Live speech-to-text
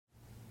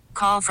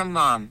Call from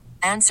mom.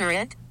 Answer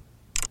it.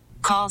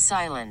 Call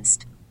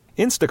silenced.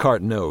 Instacart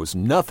knows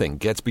nothing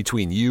gets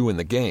between you and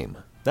the game.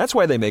 That's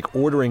why they make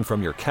ordering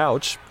from your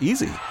couch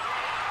easy.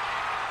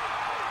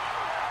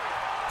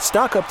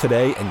 Stock up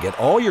today and get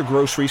all your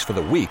groceries for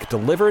the week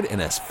delivered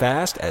in as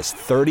fast as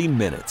 30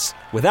 minutes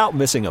without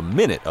missing a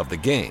minute of the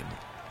game.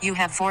 You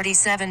have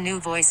 47 new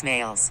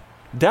voicemails.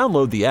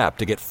 Download the app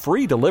to get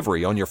free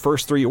delivery on your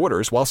first 3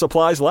 orders while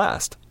supplies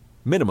last.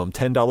 Minimum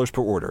 $10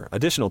 per order.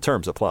 Additional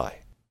terms apply.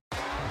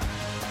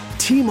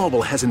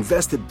 T-Mobile has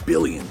invested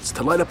billions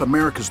to light up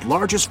America's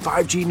largest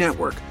 5G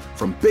network,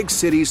 from big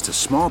cities to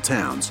small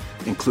towns,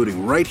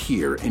 including right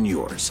here in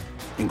yours.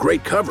 And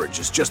great coverage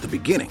is just the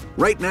beginning.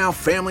 Right now,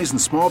 families and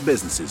small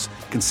businesses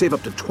can save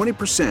up to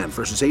 20%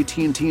 versus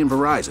AT&T and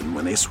Verizon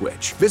when they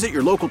switch. Visit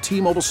your local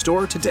T-Mobile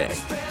store today.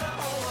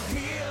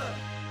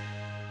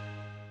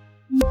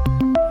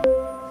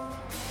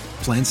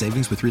 Plan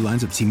savings with 3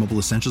 lines of T-Mobile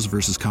Essentials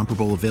versus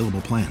comparable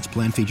available plans.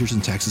 Plan features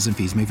and taxes and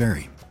fees may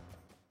vary.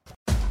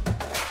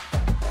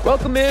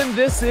 Welcome in.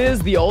 This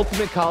is the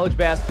Ultimate College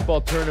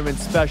Basketball Tournament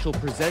special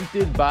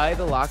presented by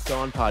the Locked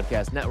On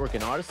Podcast Network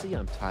and Odyssey.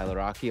 I'm Tyler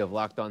Rocky of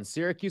Locked On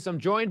Syracuse. I'm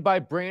joined by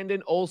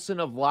Brandon Olson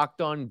of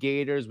Locked On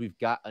Gators. We've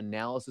got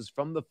analysis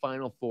from the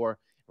Final Four.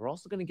 We're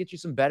also going to get you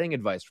some betting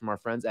advice from our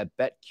friends at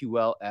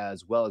BetQL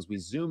as well as we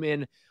zoom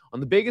in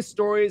on the biggest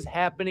stories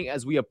happening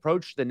as we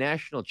approach the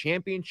national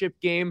championship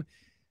game.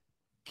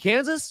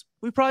 Kansas,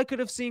 we probably could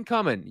have seen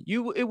coming.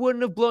 It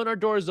wouldn't have blown our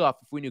doors off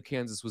if we knew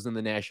Kansas was in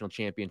the national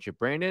championship.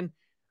 Brandon,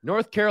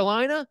 North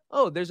Carolina?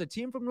 Oh, there's a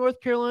team from North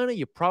Carolina.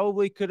 You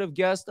probably could have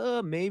guessed,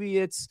 maybe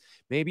it's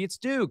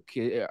Duke.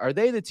 Are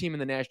they the team in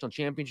the national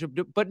championship?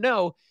 But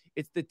no,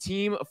 it's the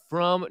team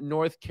from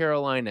North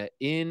Carolina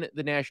in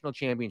the national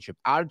championship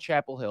out of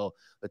Chapel Hill.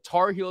 The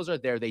Tar Heels are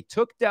there. They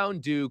took down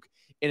Duke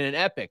in an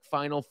epic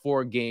Final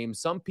Four game.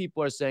 Some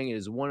people are saying it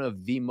is one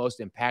of the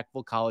most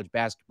impactful college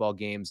basketball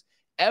games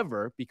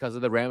ever because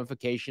of the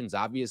ramifications.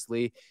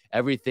 Obviously,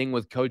 everything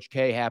with Coach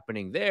K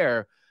happening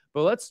there.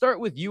 But let's start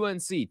with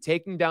UNC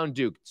taking down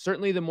Duke.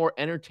 Certainly the more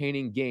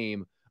entertaining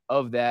game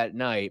of that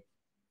night.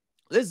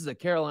 This is a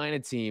Carolina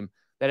team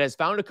that has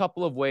found a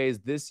couple of ways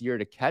this year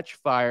to catch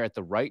fire at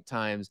the right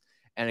times.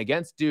 And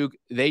against Duke,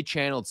 they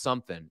channeled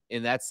something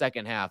in that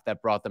second half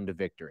that brought them to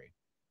victory.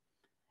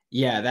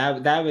 Yeah,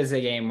 that was a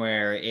game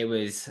where it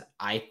was,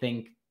 I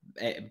think,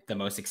 the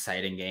most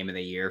exciting game of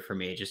the year for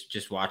me.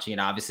 Just watching it.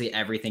 Obviously,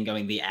 everything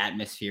going, the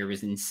atmosphere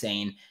was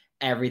insane.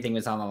 Everything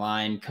was on the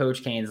line.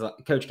 Coach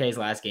K's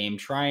last game,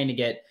 trying to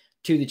get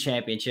to the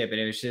championship, and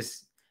it was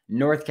just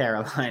North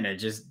Carolina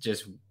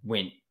just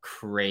went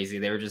crazy.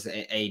 They were just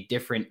a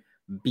different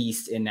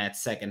beast in that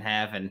second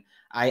half, and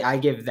I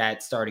give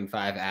that starting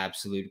 5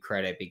 absolute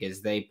credit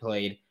because they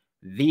played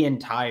the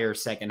entire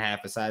second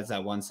half besides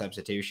that one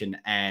substitution,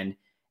 and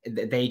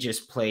they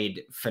just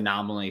played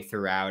phenomenally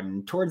throughout.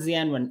 And towards the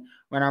end, when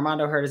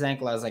Armando hurt his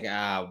ankle, I was like,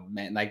 oh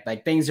man,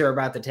 like things are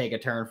about to take a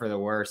turn for the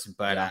worse.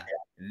 But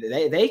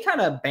they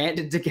kind of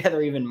banded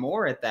together even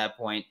more at that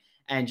point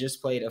and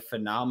just played a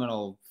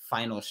phenomenal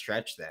final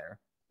stretch there.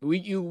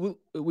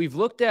 We've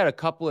looked at a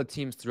couple of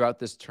teams throughout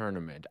this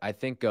tournament. I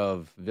think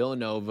of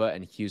Villanova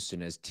and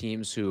Houston as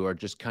teams who are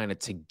just kind of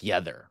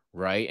together,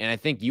 right? And I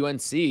think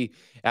UNC,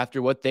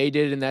 after what they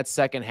did in that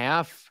second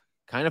half,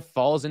 kind of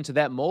falls into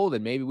that mold,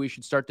 and maybe we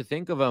should start to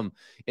think of them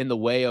in the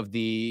way of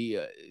the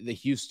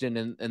Houston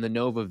and the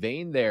Nova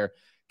vein there.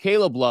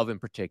 Caleb Love in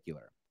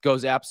particular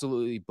goes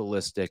absolutely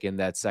ballistic in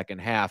that second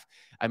half.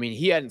 I mean,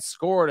 he hadn't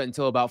scored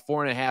until about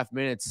 4.5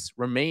 minutes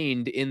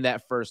remained in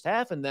that first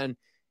half, and then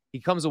he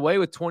comes away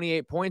with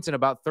 28 points and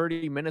about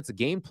 30 minutes of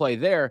gameplay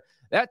there.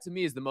 That, to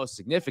me, is the most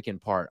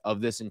significant part of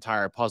this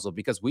entire puzzle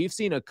because we've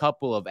seen a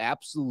couple of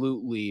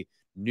absolutely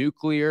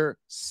nuclear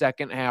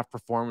second half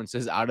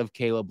performances out of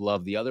Caleb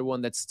Love. The other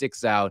one that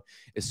sticks out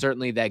is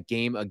certainly that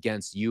game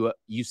against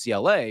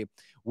UCLA,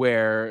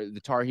 where the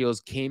Tar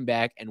Heels came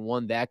back and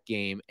won that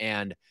game.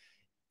 And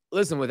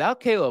listen, without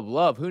Caleb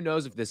Love, who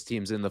knows if this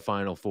team's in the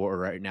Final Four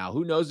right now?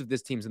 Who knows if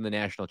this team's in the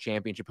national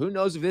championship? Who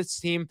knows if this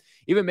team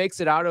even makes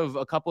it out of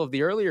a couple of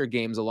the earlier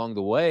games along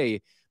the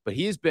way? But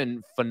he's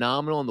been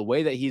phenomenal, and the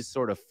way that he's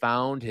sort of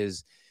found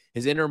his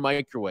inner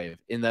microwave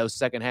in those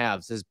second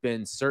halves has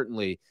been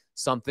certainly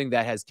something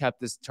that has kept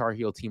this Tar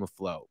Heel team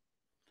afloat.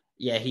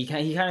 Yeah, he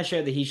kind of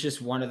showed that he's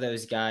just one of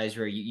those guys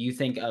where you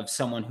think of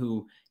someone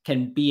who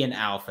can be an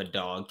alpha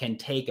dog, can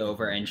take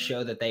over and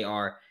show that they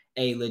are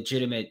a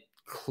legitimate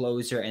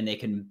closer and they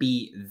can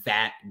be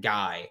that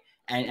guy.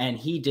 And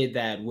he did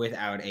that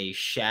without a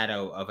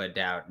shadow of a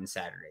doubt in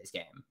Saturday's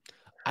game.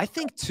 I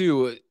think,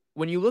 too,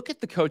 when you look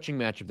at the coaching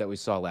matchup that we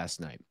saw last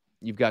night,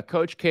 you've got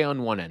Coach K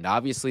on one end,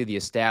 obviously the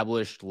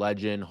established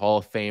legend, Hall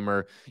of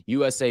Famer,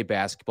 USA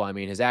basketball. I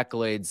mean, his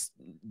accolades,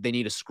 they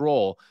need a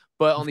scroll.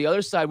 But on the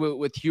other side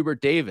with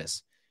Hubert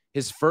Davis,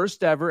 his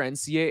first ever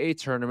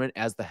NCAA tournament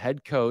as the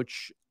head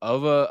coach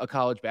of a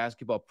college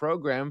basketball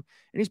program.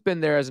 And he's been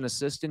there as an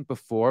assistant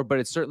before, but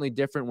it's certainly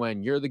different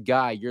when you're the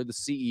guy, you're the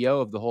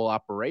CEO of the whole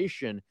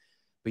operation.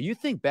 But you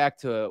think back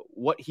to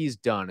what he's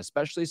done,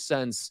 especially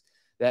since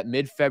that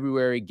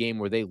mid-February game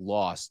where they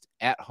lost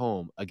at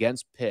home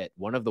against Pitt,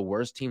 one of the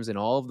worst teams in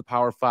all of the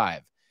Power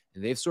Five.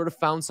 And they've sort of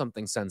found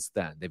something since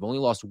then. They've only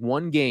lost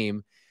one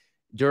game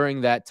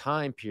during that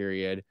time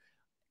period.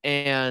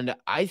 And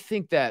I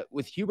think that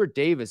with Hubert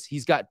Davis,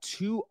 he's got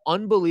two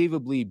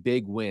unbelievably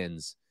big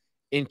wins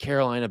in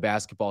Carolina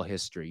basketball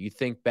history. You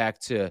think back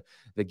to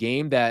the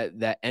game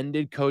that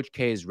ended Coach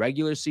K's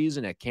regular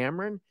season at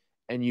Cameron,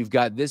 and you've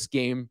got this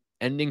game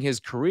ending his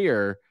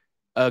career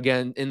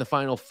again in the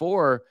Final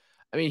Four.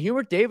 I mean,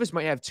 Hubert Davis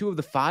might have two of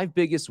the 5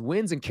 biggest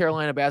wins in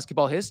Carolina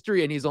basketball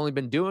history, and he's only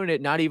been doing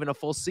it not even a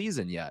full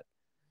season yet.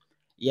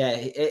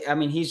 Yeah, I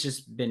mean, he's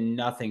just been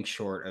nothing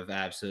short of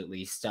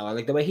absolutely stellar.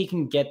 Like the way he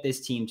can get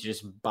this team to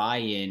just buy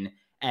in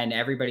and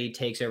everybody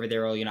takes over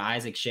their role.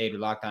 Isaac Shade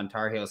with Locked On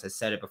Tar Heels has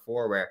said it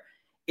before, where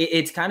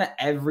it's kind of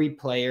every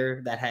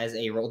player that has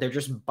a role. They're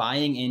just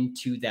buying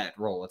into that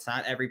role. It's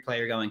not every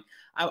player going,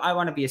 I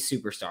want to be a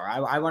superstar.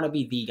 I want to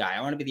be the guy.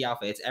 I want to be the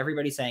alpha. It's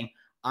everybody saying,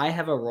 I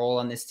have a role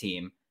on this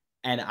team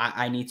and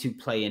I need to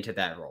play into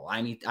that role.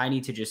 I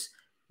need to just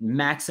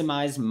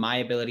maximize my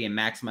ability and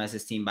maximize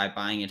this team by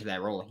buying into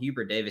that role.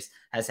 Hubert Davis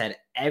has had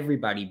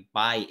everybody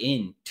buy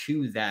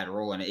into that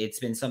role. And it's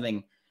been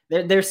something,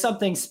 there's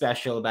something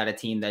special about a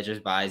team that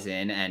just buys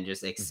in and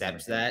just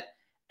accepts that.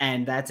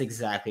 And that's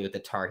exactly what the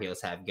Tar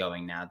Heels have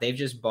going now. They've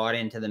just bought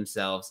into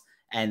themselves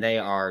and they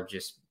are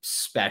just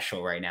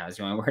special right now is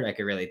the only word I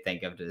could really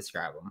think of to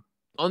describe them.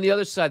 On the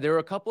other side, there were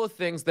a couple of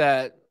things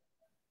that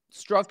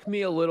struck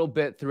me a little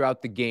bit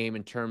throughout the game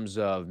in terms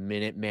of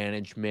minute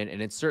management,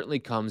 and it certainly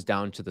comes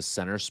down to the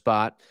center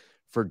spot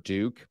for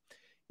Duke.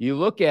 You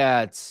look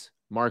at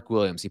Mark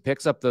Williams, he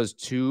picks up those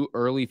 2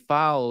 early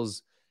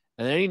fouls,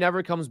 and then he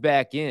never comes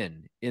back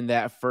in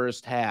that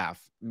first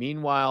half.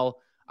 Meanwhile,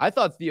 I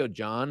thought Theo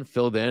John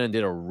filled in and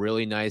did a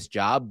really nice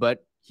job,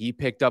 but he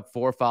picked up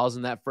 4 fouls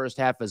in that first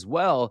half as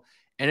well.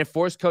 And it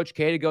forced Coach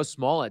K to go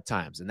small at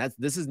times. And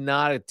this is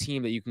not a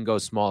team that you can go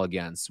small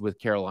against with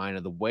Carolina.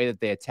 The way that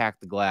they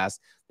attack the glass,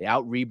 they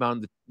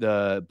out-rebound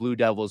the Blue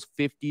Devils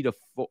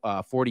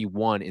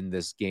 50-41 in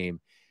this game.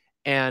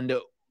 And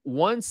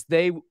once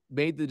they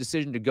made the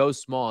decision to go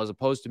small, as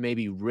opposed to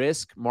maybe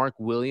risk Mark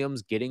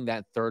Williams getting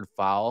that 3rd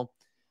foul,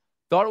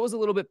 thought it was a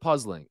little bit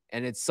puzzling.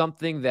 And it's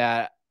something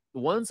that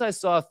once I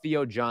saw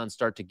Theo John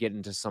start to get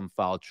into some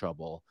foul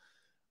trouble,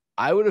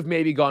 I would have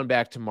maybe gone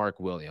back to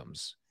Mark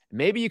Williams.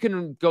 Maybe you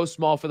can go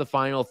small for the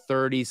final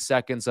 30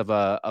 seconds of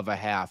a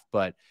half,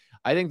 but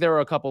I think there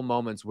were a couple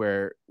moments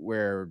where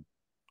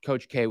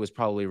Coach K was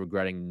probably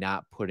regretting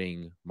not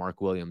putting Mark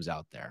Williams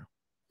out there.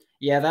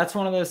 Yeah, that's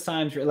one of those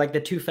times where, like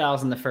the 2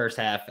 fouls in the first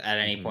half at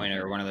any point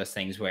are one of those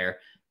things where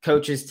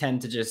coaches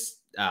tend to just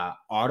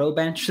auto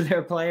bench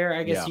their player,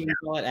 I guess you can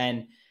call it.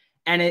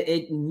 And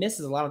it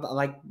misses a lot of,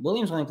 like,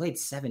 Williams only played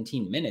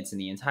 17 minutes in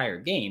the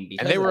entire game.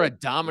 And they were a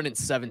dominant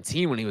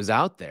 17 when he was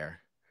out there.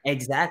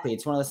 Exactly.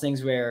 It's one of those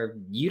things where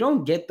you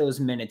don't get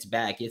those minutes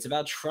back. It's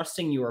about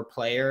trusting your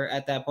player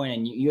at that point,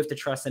 and you have to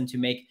trust them to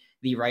make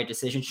the right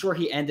decision. Sure,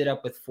 he ended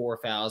up with 4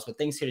 fouls, but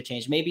things could have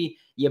changed. Maybe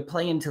you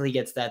play him till he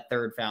gets that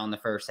 3rd foul in the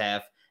first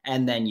half,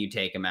 and then you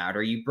take him out,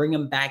 or you bring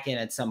him back in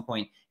at some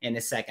point in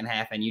the second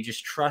half, and you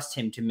just trust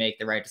him to make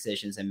the right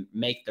decisions and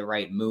make the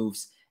right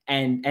moves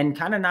and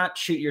kind of not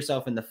shoot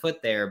yourself in the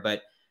foot there.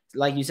 But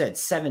like you said,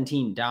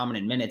 17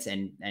 dominant minutes,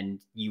 and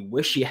you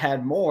wish you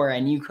had more,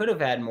 and you could have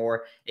had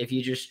more if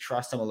you just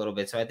trust them a little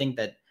bit. So I think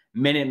that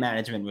minute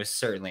management was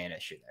certainly an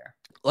issue there.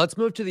 Let's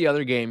move to the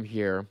other game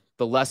here,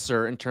 the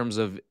lesser in terms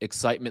of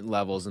excitement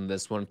levels in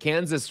this one.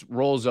 Kansas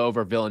rolls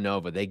over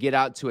Villanova. They get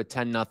out to a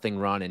 10-0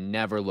 run and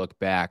never look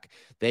back.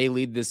 They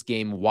lead this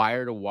game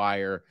wire to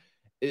wire.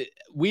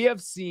 We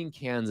have seen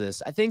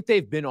Kansas. I think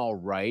they've been all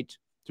right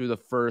through the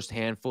first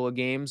handful of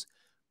games,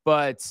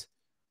 but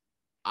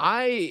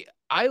I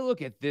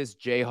look at this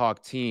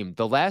Jayhawk team,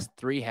 the last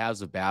 3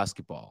 halves of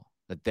basketball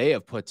that they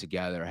have put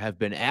together have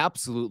been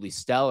absolutely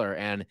stellar.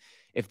 And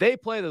if they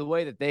play the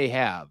way that they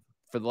have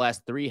for the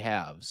last 3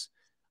 halves,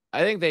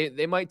 I think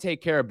they might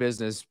take care of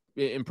business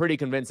in pretty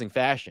convincing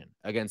fashion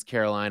against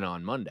Carolina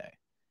on Monday.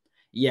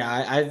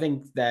 Yeah, I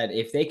think that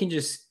if they can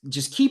just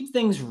keep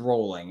things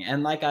rolling,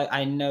 and like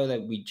I know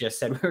that we just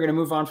said we were going to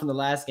move on from the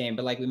last game,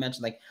 but like we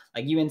mentioned, like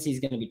UNC is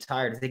going to be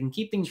tired. If they can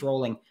keep things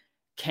rolling,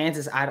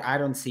 Kansas, I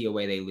don't see a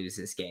way they lose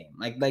this game.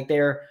 Like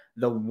they're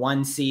the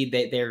 1 seed.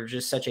 They're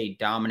just such a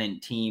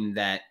dominant team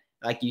that,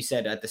 like you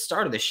said at the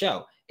start of the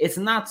show, it's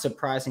not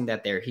surprising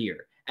that they're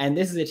here. And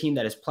this is a team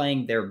that is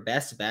playing their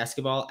best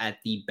basketball at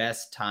the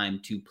best time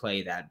to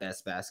play that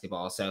best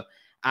basketball. So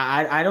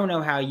I don't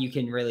know how you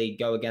can really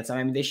go against them.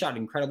 I mean, they shot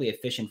incredibly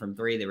efficient from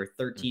 3. They were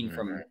 13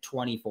 from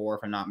 24,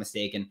 if I'm not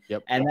mistaken.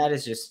 Yep. And that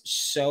is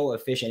just so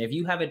efficient. If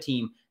you have a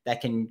team that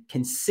can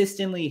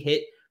consistently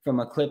hit from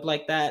a clip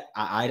like that,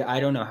 I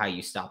don't know how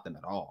you stop them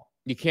at all.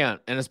 You can't.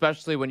 And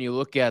especially when you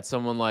look at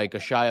someone like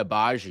Ashaya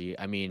Baji,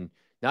 I mean,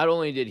 not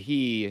only did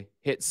he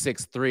hit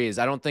 6 threes,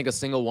 I don't think a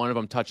single one of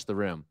them touched the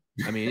rim.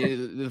 I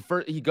mean,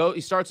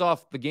 he starts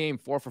off the game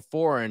 4 for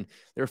 4, and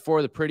they're 4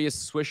 of the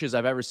prettiest swishes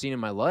I've ever seen in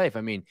my life.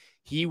 I mean,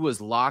 he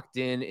was locked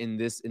in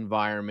this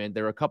environment.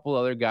 There were a couple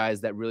other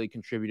guys that really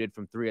contributed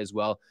from 3 as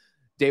well.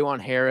 Dajuan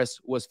Harris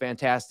was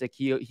fantastic.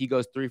 He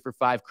goes 3 for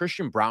 5.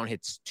 Christian Braun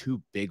hits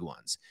 2 big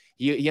ones.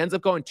 He ends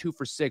up going 2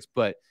 for 6,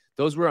 but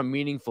those were a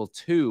meaningful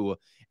 2,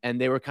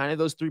 and they were kind of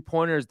those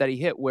 3-pointers that he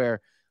hit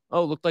where,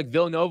 looked like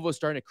Villanova was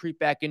starting to creep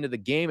back into the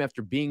game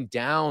after being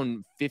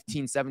down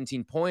 15,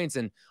 17 points.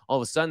 And all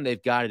of a sudden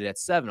they've got it at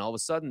 7. All of a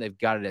sudden they've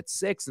got it at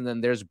 6. And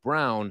then there's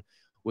Brown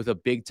with a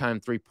big time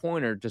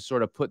 3-pointer to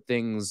sort of put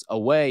things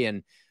away.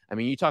 And I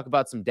mean, you talk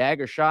about some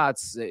dagger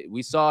shots.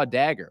 We saw a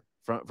dagger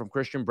from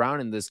Christian Braun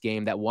in this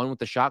game. That one with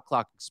the shot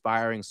clock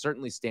expiring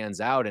certainly stands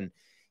out. And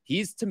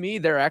he's, to me,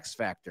 their X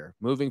factor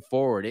moving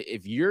forward.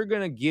 If you're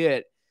going to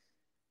get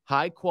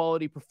high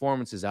quality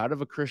performances out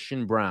of a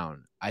Christian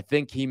Braun, I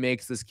think he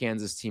makes this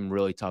Kansas team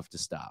really tough to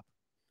stop.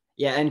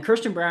 Yeah, and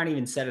Christian Braun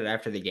even said it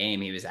after the game.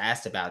 He was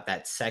asked about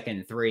that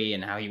second 3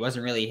 and how he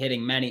wasn't really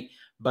hitting many,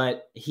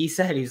 but he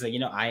said, he's like,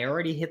 I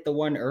already hit the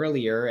one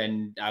earlier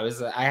and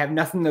I have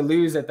nothing to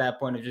lose at that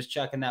point of just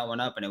chucking that one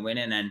up and it went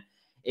in. And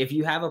if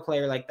you have a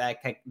player like that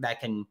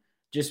that can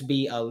just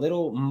be a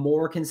little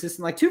more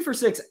consistent, like 2 for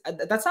 6,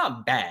 that's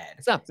not bad.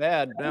 It's not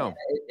bad. No,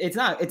 it's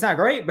not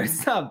great, but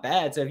it's not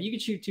bad. So if you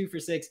could shoot 2 for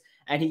 6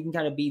 and he can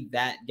kind of be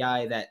that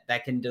guy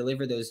that can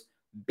deliver those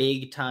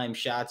big time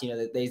shots,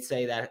 they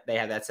say that they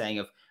have that saying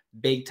of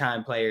big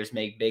time players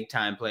make big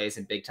time plays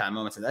in big time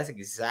moments. And that's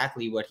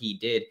exactly what he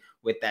did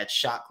with that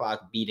shot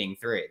clock beating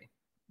 3.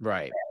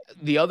 Right.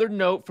 The other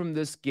note from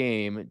this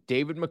game,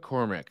 David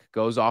McCormick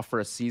goes off for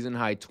a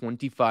season-high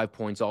 25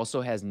 points,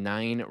 also has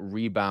 9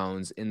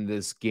 rebounds in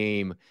this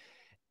game.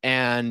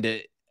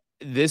 And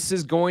this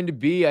is going to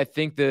be, I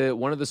think,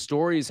 one of the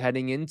stories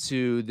heading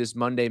into this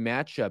Monday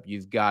matchup.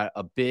 You've got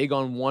a big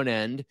on one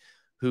end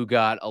who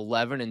got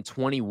 11 and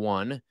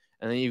 21,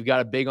 and then you've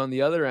got a big on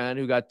the other end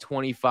who got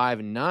 25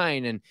 and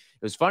 9. And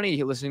it was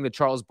funny listening to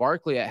Charles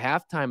Barkley at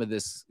halftime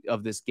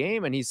of this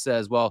game, and he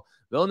says, well,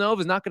 Villanova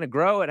is not going to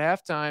grow at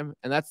halftime,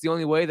 and that's the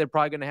only way they're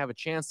probably going to have a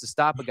chance to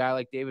stop a guy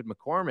like David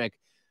McCormick.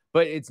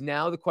 But it's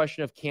now the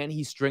question of, can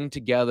he string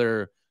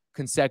together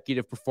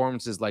consecutive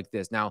performances like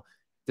this? Now,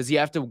 does he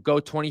have to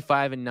go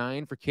 25 and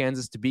 9 for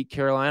Kansas to beat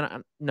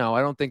Carolina? No, I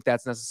don't think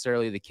that's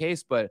necessarily the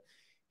case, but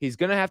he's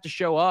going to have to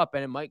show up,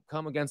 and it might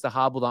come against a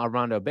hobbled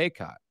Armando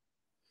Bacot.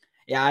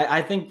 Yeah,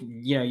 I think,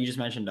 you just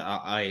mentioned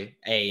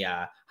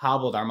a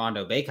hobbled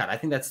Armando Bacot. I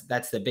think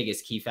that's the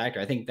biggest key factor.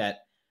 I think that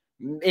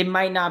it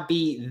might not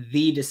be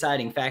the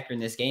deciding factor in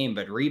this game,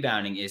 but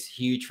rebounding is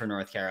huge for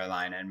North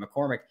Carolina. And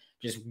McCormick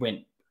just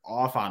went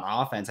off on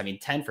offense. I mean,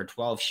 10 for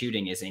 12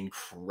 shooting is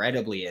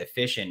incredibly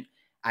efficient.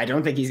 I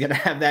don't think he's going to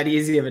have that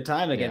easy of a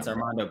time against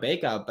Armando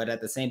Bacot, but at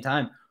the same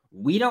time,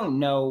 we don't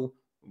know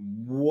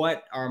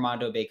what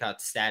Armando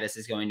Bacot's status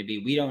is going to be.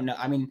 We don't know.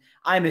 I mean,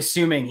 I'm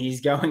assuming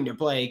he's going to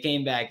play. He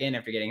came back in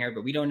after getting hurt,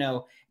 but we don't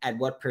know at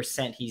what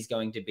 % he's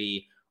going to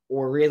be,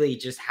 or really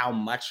just how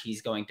much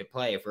he's going to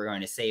play if we're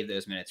going to save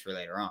those minutes for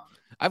later on.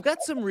 I've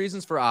got some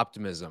reasons for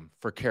optimism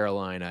for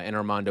Carolina and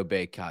Armando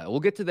Bacot.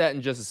 We'll get to that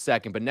in just a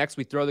second, but next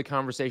we throw the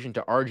conversation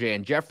to RJ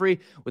and Jeffrey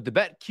with the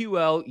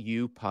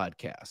BetQLU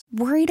podcast.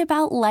 Worried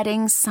about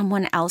letting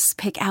someone else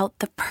pick out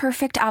the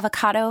perfect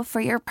avocado for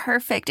your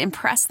perfect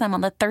impress them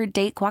on the third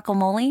date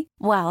guacamole?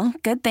 Well,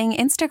 good thing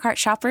Instacart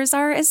shoppers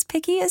are as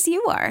picky as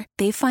you are.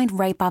 They find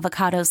ripe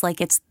avocados like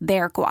it's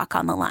their guac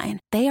on the line.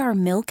 They are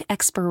milk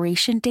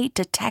expiration date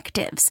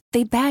detectives.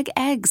 They bag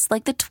eggs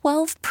like the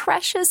 12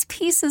 precious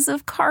pieces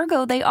of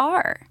cargo they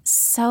are.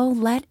 So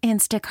let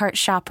Instacart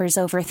shoppers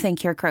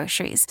overthink your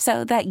groceries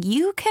so that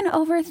you can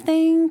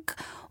overthink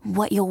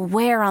what you'll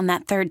wear on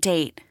that third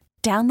date.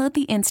 Download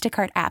the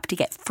Instacart app to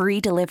get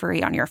free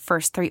delivery on your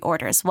first 3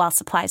 orders while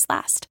supplies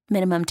last.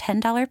 Minimum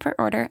 $10 per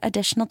order.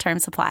 Additional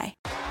terms apply.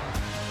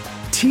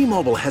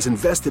 T-Mobile has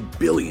invested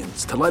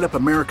billions to light up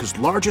America's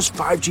largest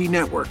 5G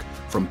network,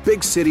 from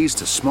big cities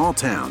to small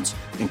towns,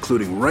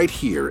 including right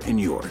here in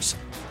yours.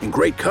 And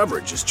great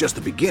coverage is just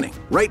the beginning.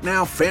 Right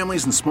now,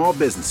 families and small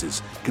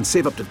businesses can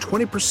save up to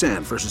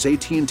 20% versus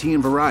AT&T and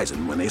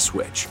Verizon when they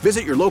switch.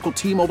 Visit your local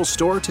T-Mobile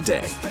store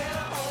today.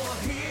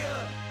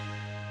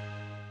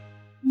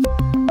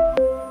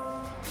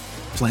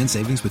 Plan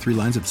savings with 3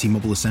 lines of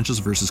T-Mobile Essentials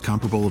versus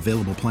comparable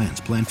available plans.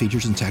 Plan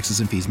features and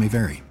taxes and fees may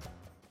vary.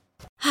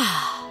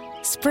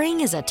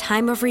 Spring is a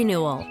time of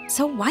renewal,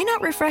 so why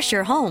not refresh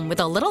your home with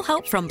a little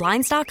help from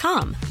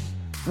Blinds.com?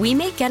 We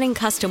make getting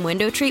custom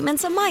window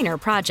treatments a minor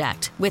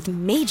project with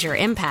major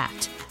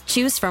impact.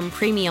 Choose from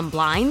premium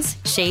blinds,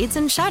 shades,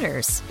 and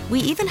shutters.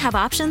 We even have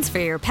options for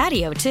your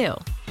patio, too.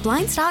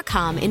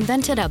 Blinds.com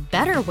invented a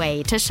better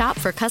way to shop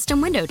for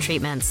custom window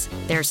treatments.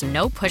 There's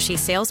no pushy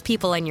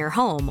salespeople in your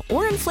home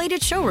or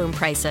inflated showroom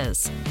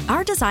prices.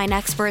 Our design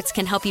experts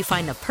can help you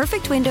find the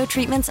perfect window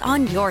treatments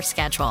on your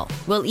schedule.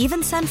 We'll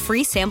even send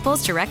free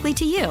samples directly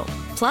to you.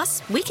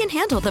 Plus, we can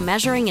handle the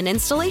measuring and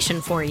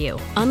installation for you.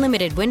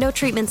 Unlimited window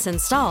treatments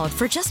installed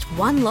for just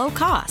one low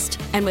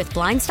cost. And with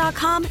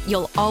Blinds.com,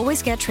 you'll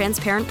always get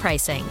transparent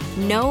pricing.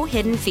 No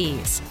hidden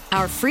fees.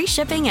 Our free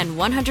shipping and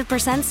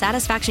 100%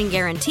 satisfaction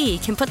guarantee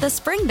can put the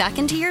spring back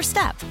into your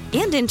step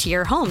and into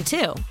your home,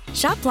 too.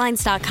 Shop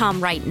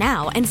Blinds.com right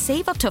now and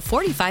save up to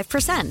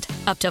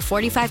 45%. Up to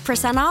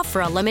 45% off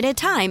for a limited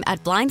time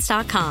at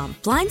Blinds.com.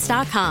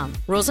 Blinds.com.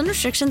 Rules and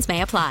restrictions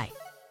may apply.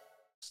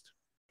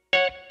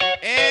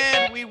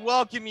 And we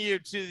welcome you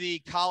to the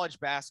college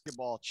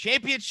basketball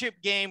championship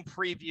game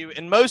preview.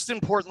 And most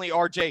importantly,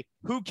 RJ,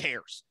 who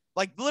cares?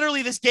 Like,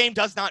 literally, this game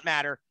does not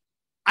matter.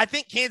 I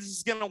think Kansas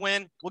is going to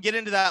win. We'll get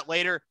into that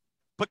later.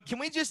 But can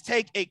we just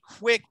take a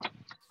quick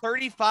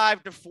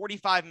 35 to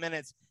 45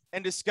 minutes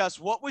and discuss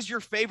what was your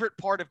favorite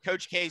part of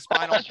Coach K's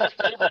final?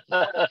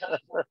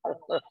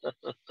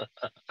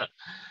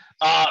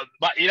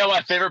 But you know,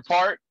 my favorite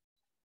part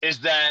is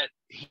that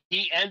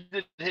he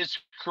ended his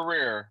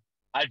career,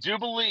 I do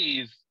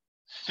believe,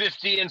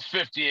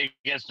 50-50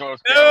 against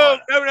North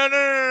Carolina.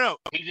 No.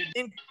 He did.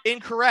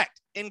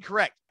 Incorrect.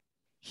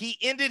 He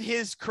ended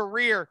his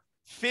career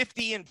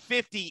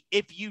 50-50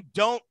 if you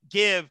don't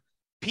give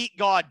Pete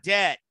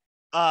Gaudet,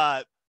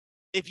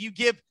 if you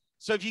give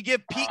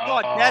Pete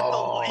Gaudet,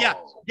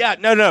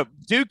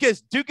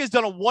 Duke has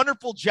done a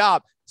wonderful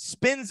job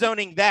spin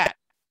zoning that.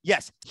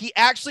 Yes, he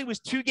actually was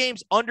 2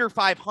 games under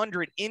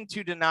 500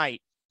 into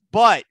tonight,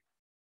 but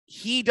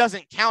he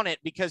doesn't count it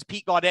because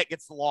Pete Gaudet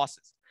gets the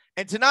losses.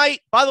 And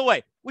tonight, by the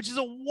way, which is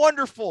a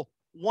wonderful,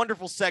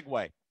 wonderful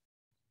segue,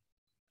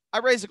 I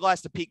raise a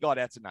glass to Pete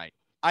Gaudet tonight.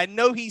 I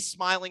know he's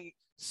smiling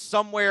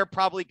somewhere,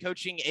 probably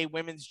coaching a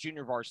women's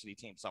junior varsity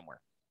team somewhere.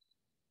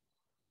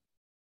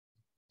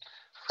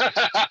 You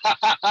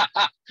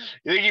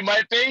think he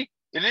might be?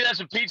 You think that's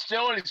what Pete's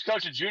doing? He's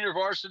coaching junior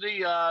varsity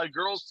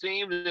girls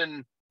team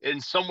in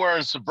somewhere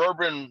in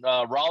suburban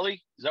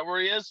Raleigh. Is that where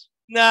he is?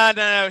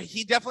 No.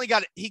 He definitely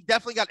got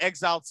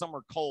exiled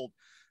somewhere cold.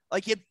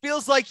 Like, it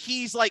feels like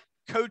he's like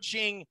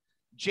coaching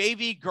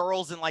JV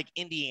girls in like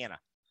Indiana.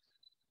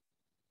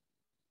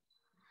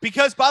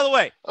 Because, by the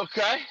way,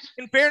 okay,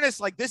 in fairness,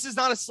 like, this is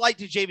not a slight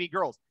to JV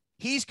girls.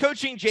 He's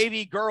coaching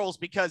JV girls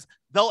because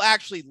they'll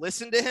actually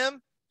listen to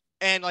him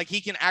and like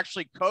he can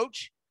actually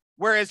coach.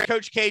 Whereas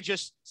Coach K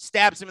just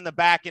stabs him in the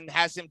back and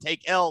has him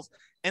take L's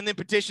and then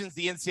petitions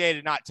the NCAA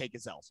to not take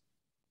his L's.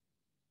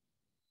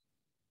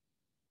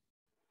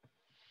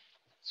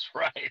 That's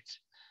right.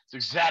 That's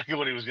exactly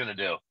what he was going to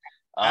do.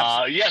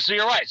 Yeah, so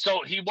you're right.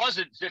 So he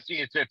wasn't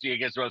 50-50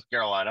 against North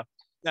Carolina.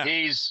 No.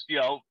 He's,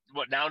 now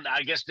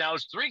I guess now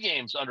it's 3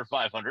 games under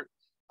 500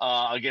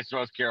 against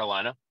North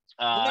Carolina.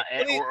 Or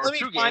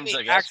 2 games,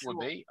 I guess, would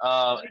be.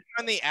 Let me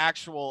find the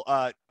actual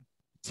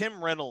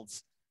Tim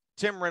Reynolds.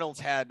 Tim Reynolds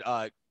had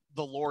the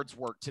Lord's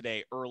work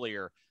today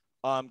earlier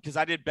because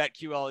I did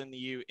BetQL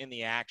in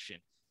the action.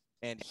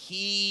 And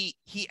he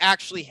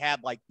actually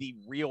had like the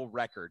real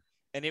record.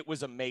 And it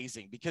was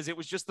amazing because it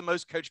was just the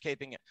most Coach K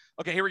thing.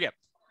 Okay, here we go.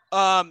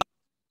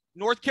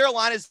 North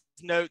Carolina's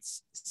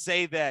notes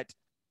say that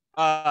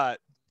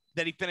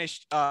he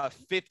finished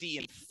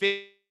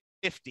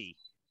 50-50.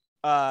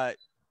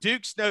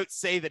 Duke's notes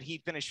say that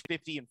he finished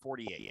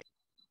 50-48.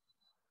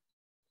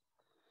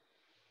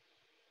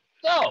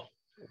 No,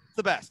 it's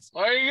the best.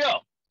 There you go.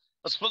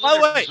 Let's put by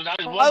the way, so now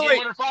he's 1 game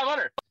under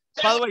 500.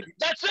 By the way,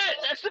 that's it.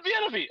 That's the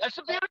beauty. That's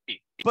the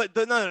beauty. But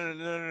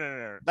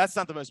no. That's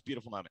not the most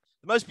beautiful moment.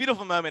 The most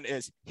beautiful moment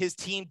is his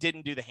team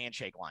didn't do the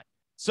handshake line.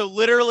 So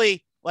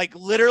literally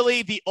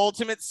the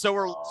ultimate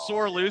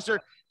sore loser,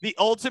 the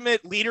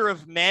ultimate leader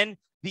of men,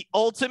 the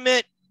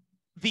ultimate,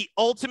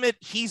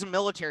 he's a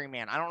military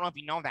man. I don't know if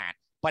you know that,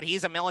 but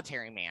he's a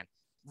military man.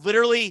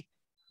 Literally,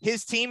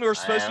 his team who were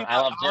supposed to be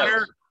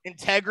honor,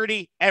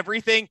 integrity,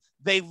 everything,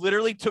 they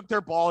literally took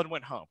their ball and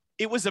went home.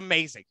 It was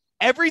amazing.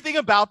 Everything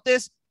about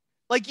this,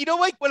 like,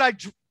 because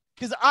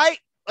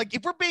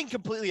if we're being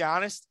completely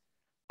honest,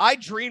 I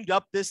dreamed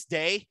up this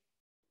day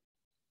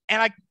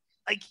and I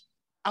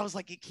was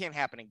like, it can't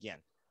happen again.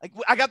 Like,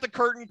 I got the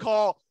curtain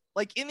call.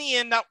 Like, in the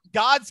end,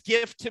 God's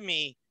gift to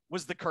me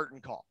was the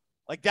curtain call.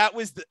 Like, that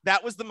was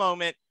the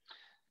moment.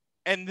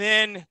 And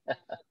then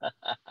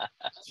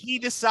he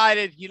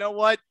decided, you know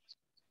what,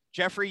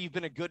 Jeffrey, you've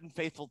been a good and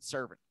faithful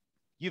servant.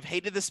 You've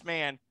hated this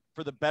man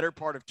for the better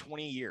part of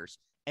 20 years.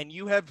 And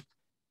you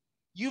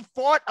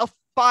fought a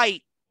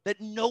fight that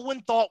no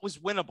one thought was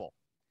winnable.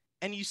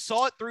 And you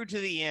saw it through to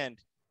the end.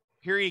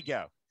 Here you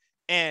go.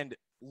 And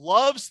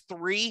Love's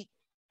 3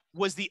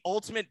 was the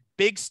ultimate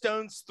Big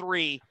Stones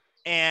 3.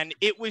 And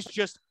it was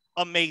just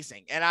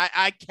amazing. And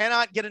I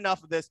cannot get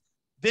enough of this.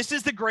 This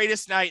is the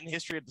greatest night in the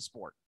history of the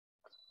sport.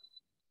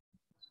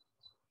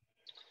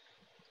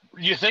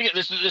 You think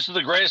this is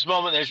the greatest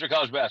moment in the history of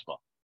college basketball?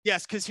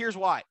 Yes, because here's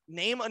why.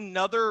 Name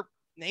another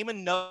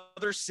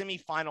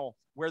semifinal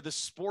where the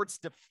sports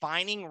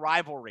defining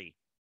rivalry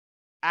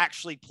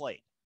actually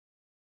played.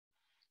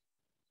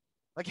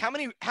 Like how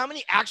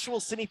many actual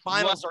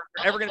semifinals are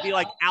ever going to be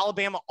like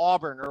Alabama,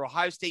 Auburn, or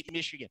Ohio State,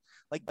 Michigan?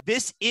 Like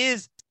this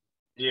is,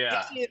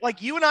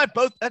 like you and I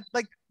both,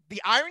 like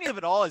the irony of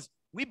it all is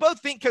we both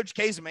think Coach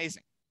K is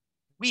amazing.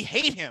 We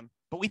hate him,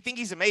 but we think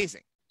he's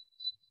amazing.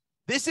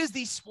 This is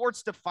the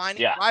sports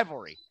defining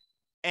rivalry.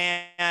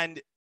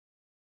 And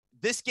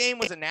this game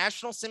was a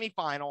national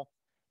semifinal.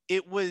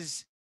 It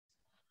was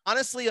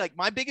honestly like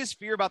my biggest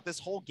fear about this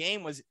whole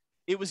game was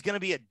it was going to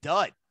be a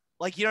dud.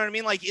 Like, you know what I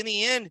mean? Like in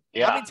the end,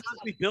 how many times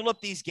we build up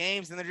these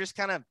games and they're just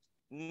kind of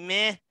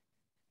meh.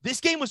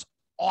 This game was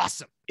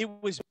awesome. It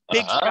was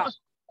big shots,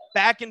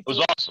 back and forth. It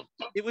was awesome.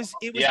 It was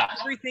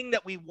everything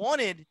that we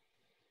wanted.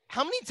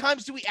 How many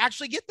times do we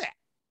actually get that?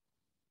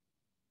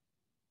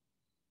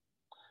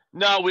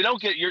 No, we don't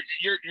get.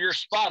 You're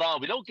spot on.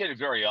 We don't get it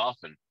very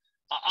often.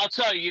 I'll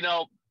tell you,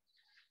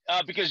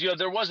 because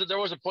there was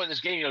a point in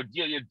this game.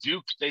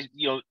 Duke.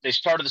 They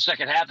started the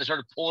second half. They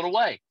started pulling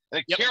away.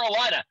 And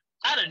Carolina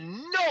out of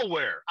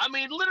nowhere. I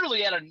mean,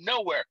 literally out of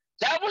nowhere.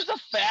 That was the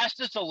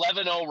fastest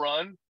 11-0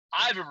 run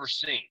I've ever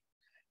seen.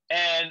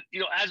 And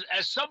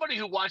as somebody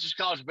who watches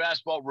college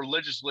basketball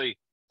religiously,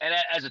 and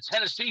as a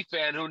Tennessee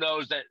fan who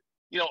knows that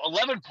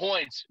 11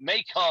 points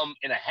may come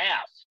in a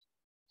half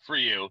for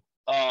you.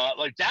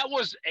 Like that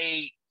was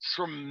a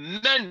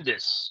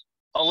tremendous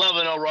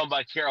 11-0 run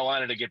by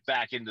Carolina to get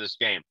back into this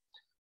game.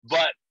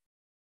 But,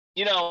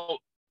 you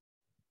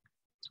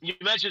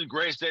mentioned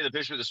Gray's Day, the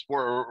picture of the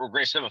sport, or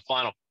Gray's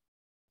semifinal.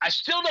 I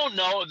still don't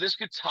know if this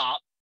could top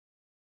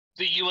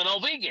the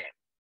UNLV game.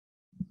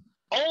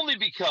 Only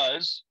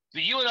because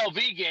the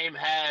UNLV game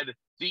had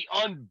the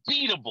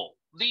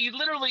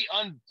literally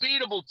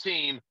unbeatable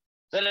team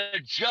that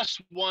had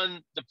just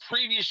won the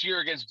previous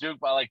year against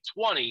Duke by like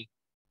 20.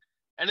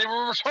 And they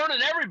were returning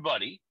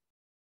everybody,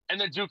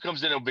 and then Duke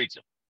comes in and beats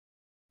them.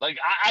 Like,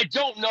 I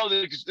don't know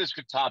that this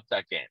could top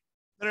that game.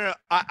 No.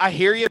 I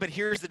hear you, but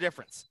here's the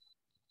difference.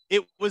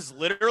 It was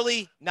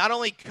literally not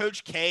only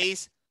Coach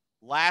K's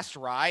last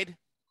ride,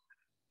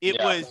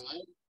 it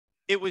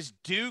was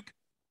Duke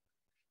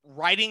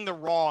righting the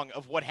wrong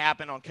of what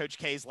happened on Coach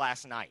K's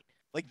last night.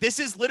 Like, this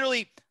is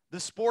literally the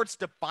sports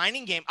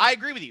defining game. I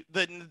agree with you.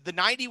 The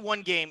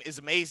 91 game is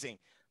amazing,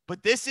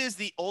 but this is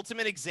the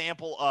ultimate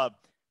example of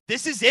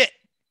this is it.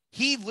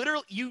 He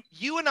literally,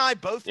 you and I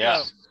both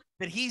know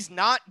that he's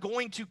not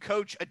going to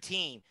coach a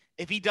team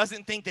if he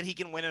doesn't think that he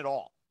can win it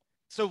all.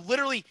 So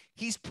literally,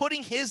 he's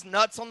putting his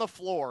nuts on the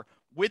floor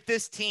with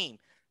this team.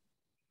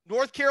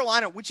 North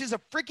Carolina, which is a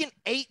freaking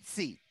 8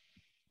 seed.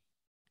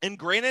 And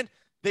granted,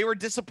 they were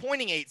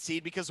disappointing 8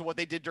 seed because of what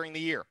they did during the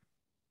year.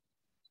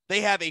 They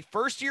have a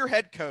first-year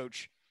head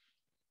coach.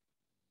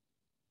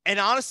 And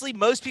honestly,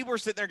 most people are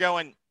sitting there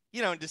going,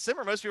 in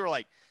December, most people are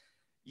like,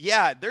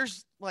 yeah,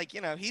 there's like,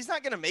 he's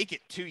not going to make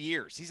it 2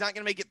 years. He's not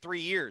going to make it 3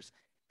 years.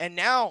 And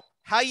now,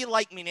 how you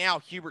like me now,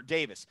 Hubert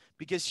Davis?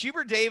 Because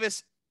Hubert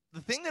Davis,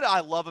 the thing that I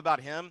love about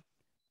him,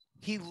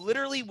 he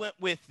literally went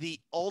with the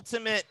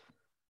ultimate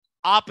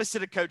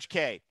opposite of Coach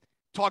K.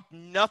 Talked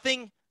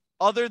nothing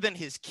other than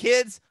his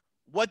kids,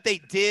 what they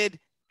did,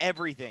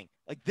 everything.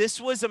 Like,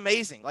 this was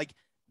amazing. Like,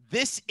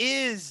 this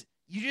is,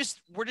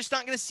 we're just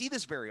not going to see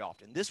this very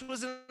often. This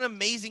was an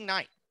amazing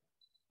night.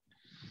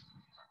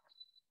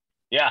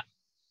 Yeah.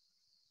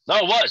 No,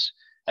 it was.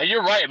 And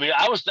you're right. I mean,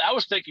 I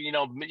was thinking,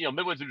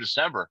 midway through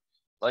December,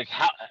 like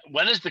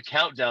when is the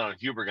countdown on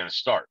Hubert going to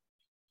start?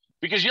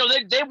 Because,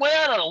 they went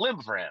out on a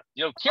limb for him.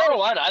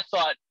 Carolina, I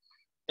thought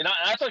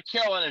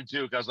Carolina and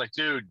Duke, I was like,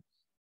 dude,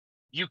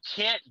 you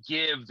can't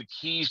give the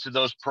keys to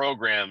those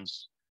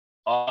programs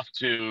off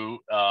to,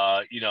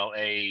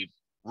 a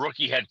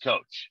rookie head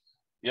coach.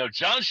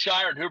 John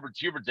Shire and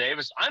Hubert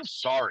Davis, I'm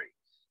sorry.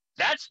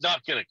 That's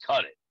not going to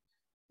cut it.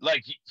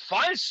 Like,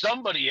 find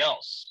somebody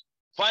else.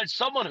 Find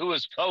someone who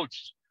has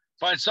coached.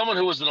 Find someone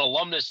who is an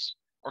alumnus,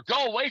 or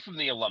go away from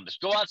the alumnus.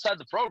 Go outside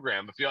the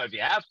program if you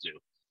have to.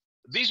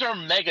 These are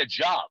mega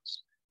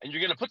jobs, and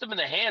you're going to put them in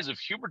the hands of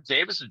Hubert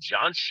Davis and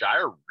John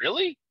Shire.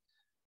 Really?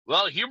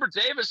 Well, Hubert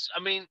Davis, I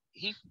mean,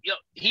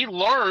 he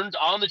learned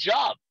on the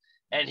job,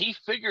 and he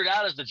figured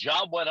out as the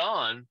job went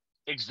on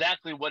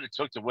exactly what it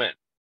took to win.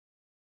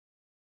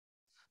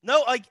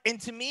 No,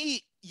 and to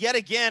me, yet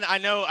again, I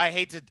know I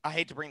hate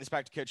to bring this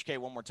back to Coach K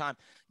one more time.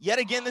 Yet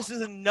again, this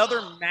is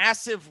another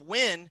massive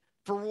win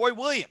for Roy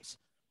Williams.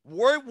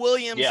 Roy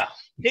Williams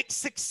picked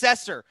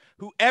successor,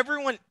 who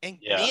everyone, and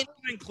me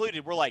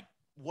included, were like,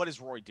 what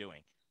is Roy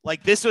doing?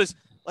 Like, this was,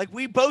 like,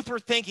 we both were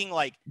thinking,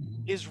 like,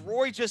 is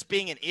Roy just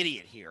being an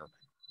idiot here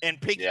and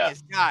picking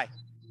his guy?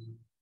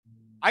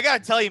 I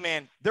got to tell you,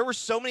 man, there were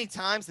so many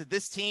times that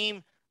this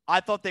team,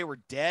 I thought they were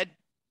dead,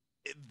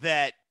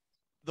 that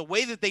the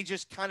way that they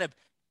just kind of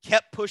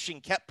kept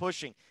pushing.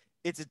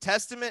 It's a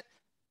testament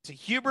to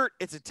Hubert.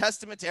 It's a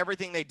testament to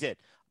everything they did.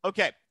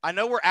 Okay, I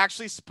know we're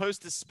actually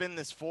supposed to spin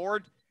this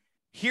forward.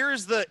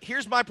 Here's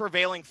my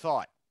prevailing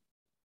thought.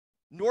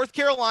 North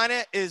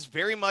Carolina is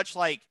very much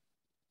like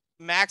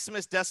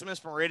Maximus Decimus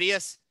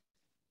Meridius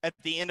at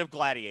the end of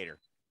Gladiator.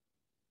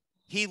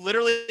 He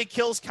literally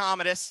kills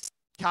Commodus.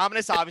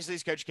 Commodus obviously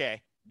is Coach K.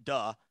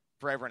 Duh,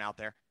 for everyone out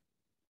there.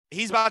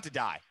 He's about to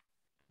die.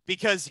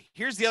 Because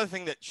here's the other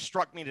thing that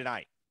struck me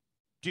tonight.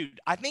 Dude,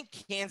 I think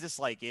Kansas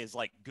is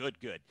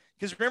good.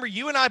 Because remember,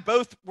 you and I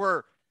both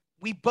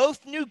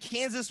knew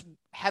Kansas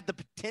had the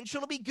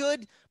potential to be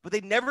good, but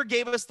they never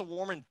gave us the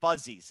warm and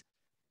fuzzies.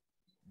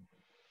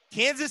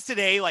 Kansas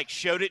today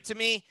showed it to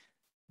me.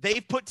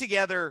 They've put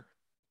together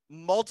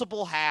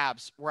multiple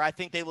halves where I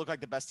think they look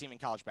like the best team in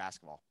college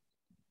basketball.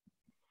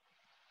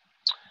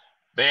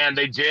 Man,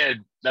 they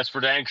did. That's for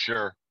dang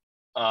sure.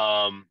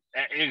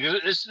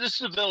 This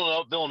is a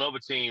Villanova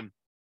team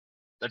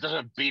that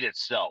doesn't beat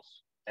itself.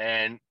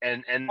 And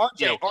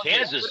RJ,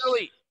 Kansas.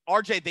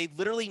 RJ, they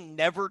literally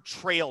never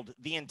trailed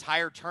the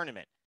entire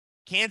tournament.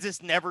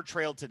 Kansas never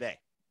trailed today.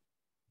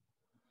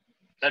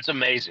 That's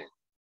amazing.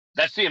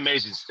 That's the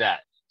amazing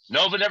stat.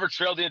 Nova never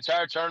trailed the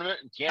entire tournament,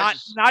 and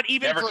Kansas not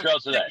even never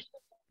trailed today.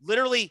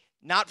 Literally,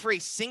 not for a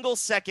single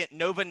second,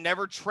 Nova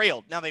never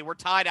trailed. Now, they were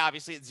tied,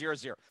 obviously, at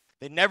 0-0.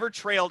 They never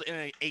trailed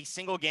in a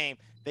single game.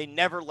 They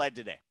never led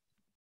today.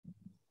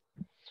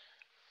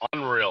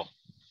 Unreal.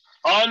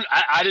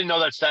 I didn't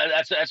know that stat.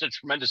 That's a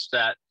tremendous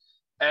stat.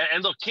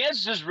 And look,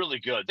 Kansas is really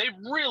good. They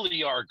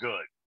really are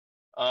good.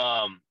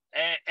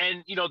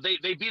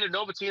 They beat a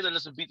Nova team that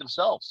doesn't beat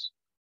themselves.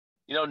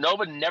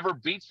 Nova never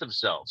beats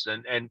themselves,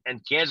 and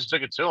Kansas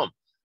took it to them.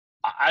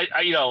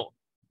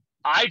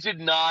 I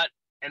did not,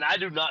 and I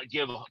do not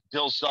give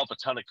Bill Self a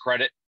ton of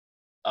credit.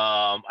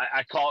 I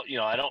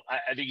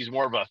think he's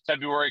more of a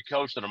February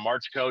coach than a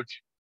March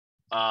coach.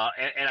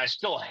 And I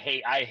still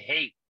hate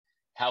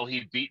how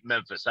he beat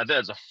Memphis. I think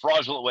it's a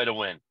fraudulent way to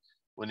win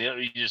when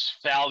you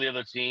just foul the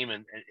other team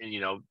and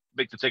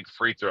make them take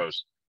free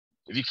throws.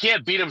 If you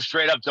can't beat them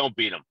straight up, don't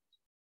beat them.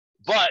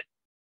 But,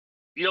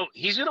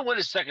 he's going to win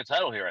his second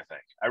title here, I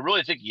think. I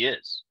really think he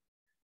is.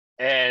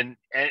 And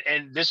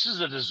this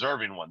is a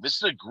deserving one.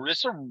 This is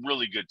a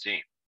really good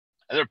team.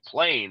 And they're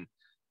playing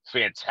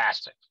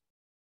fantastic.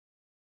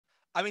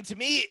 I mean, to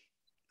me,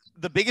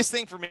 the biggest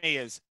thing for me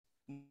is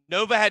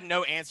Nova had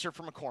no answer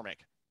for McCormick.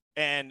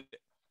 And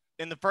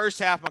in the first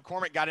half,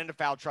 McCormick got into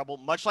foul trouble,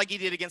 much like he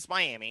did against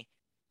Miami.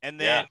 And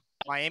then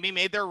Miami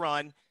made their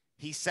run.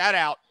 He sat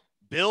out.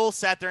 Bill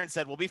sat there and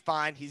said, we'll be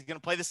fine. He's going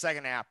to play the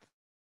second half.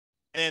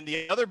 And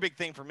the other big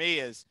thing for me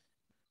is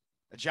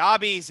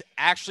Ajabi's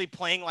actually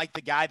playing like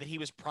the guy that he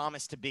was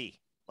promised to be.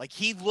 Like,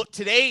 he looked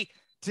today,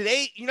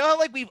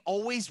 how we've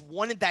always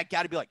wanted that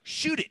guy to be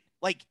shoot it.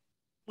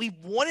 We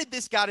wanted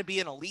this guy to be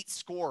an elite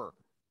scorer.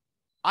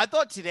 I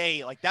thought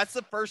today, that's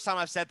the first time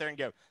I've sat there and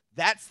go,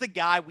 that's the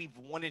guy we've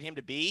wanted him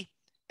to be.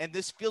 And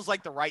this feels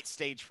like the right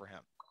stage for him.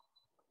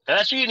 And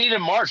that's what you need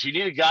in March. You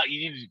need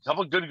a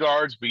couple of good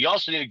guards, but you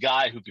also need a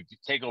guy who could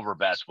take over a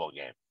basketball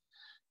game.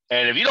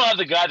 And if you don't have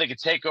the guy that can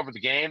take over the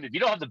game, if you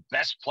don't have the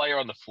best player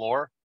on the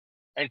floor,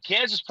 and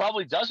Kansas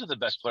probably does have the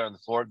best player on the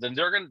floor, then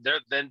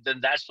then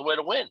that's the way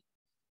to win.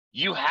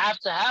 You have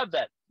to have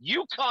that.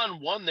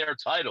 UConn won their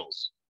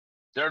titles.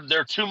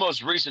 Their two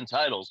most recent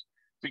titles,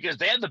 because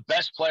they had the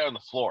best player on the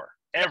floor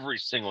every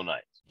single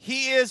night.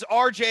 He is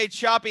RJ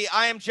Choppy.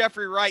 I am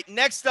Jeffrey Wright.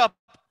 Next up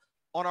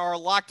on our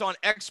Locked On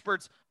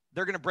Experts,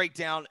 they're going to break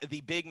down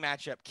the big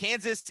matchup,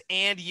 Kansas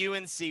and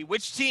UNC.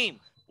 Which team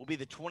will be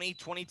the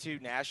 2022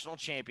 national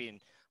champion?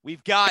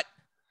 We've got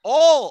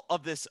all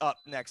of this up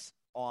next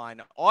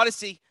on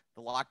Odyssey,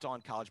 the Locked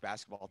On College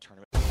Basketball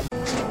Tournament.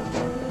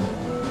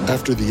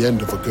 After the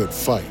end of a good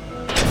fight,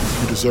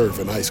 you deserve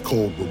an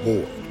ice-cold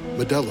reward.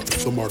 Modelo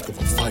is the mark of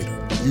a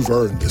fighter. You've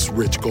earned this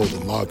rich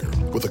golden lager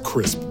with a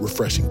crisp,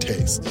 refreshing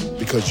taste.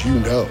 Because you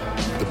know,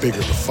 the bigger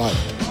the fight,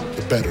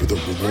 the better the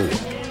reward.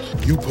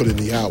 You put in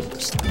the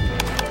hours,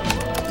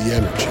 the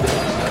energy,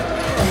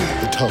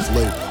 the tough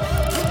labor.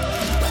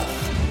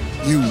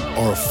 You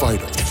are a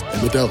fighter,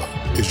 and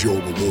Modelo is your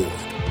reward.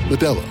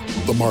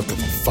 Modelo, the mark of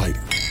a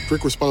fighter.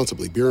 Drink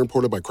responsibly. Beer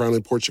imported by Crown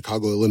Imports,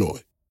 Chicago,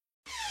 Illinois.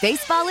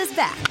 Baseball is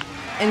back,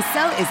 and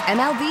so is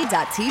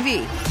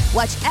MLB.tv.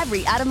 Watch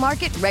every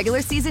out-of-market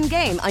regular season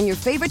game on your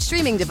favorite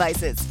streaming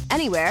devices,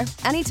 anywhere,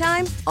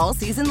 anytime, all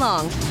season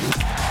long.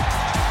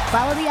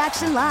 Follow the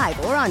action live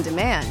or on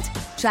demand.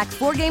 Track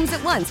 4 games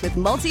at once with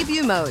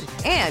multi-view mode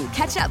and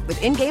catch up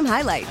with in-game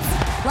highlights.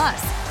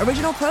 Plus,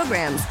 original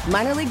programs,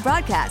 minor league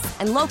broadcasts,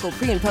 and local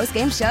pre- and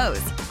post-game shows.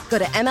 Go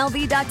to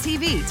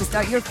MLB.tv to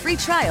start your free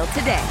trial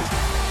today.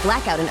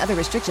 Blackout and other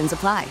restrictions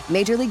apply.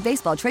 Major League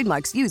Baseball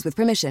trademarks used with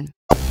permission.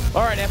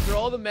 All right, after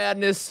all the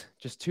madness,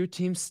 just 2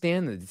 teams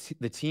stand,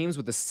 the teams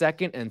with the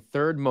second and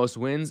third most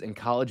wins in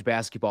college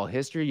basketball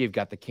history. You've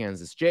got the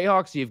Kansas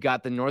Jayhawks, you've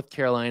got the North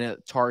Carolina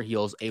Tar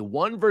Heels, a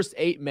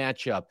 1-versus-8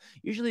 matchup.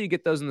 Usually you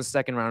get those in the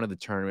second round of the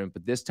tournament,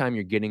 but this time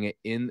you're getting it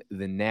in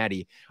the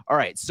Natty. All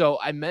right, so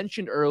I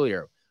mentioned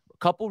earlier a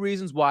couple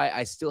reasons why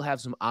I still have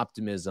some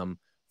optimism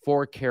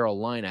for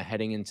Carolina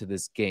heading into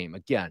this game.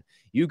 Again,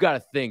 you got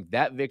to think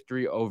that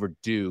victory over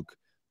Duke,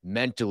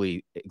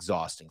 mentally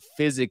exhausting,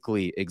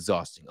 physically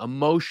exhausting,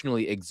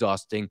 emotionally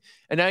exhausting.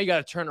 And now you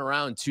got to turn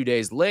around 2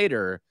 days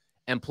later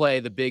and play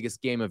the biggest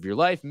game of your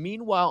life.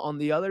 Meanwhile, on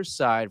the other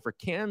side for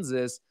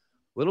Kansas,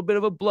 little bit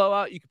of a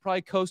blowout. You could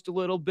probably coast a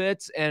little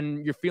bit,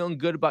 and you're feeling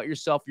good about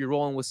yourself. You're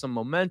rolling with some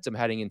momentum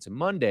heading into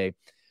Monday.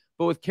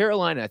 But with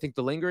Carolina, I think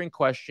the lingering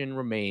question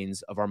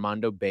remains of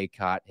Armando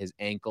Bacot, his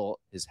ankle,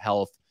 his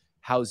health.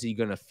 How's he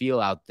going to feel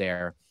out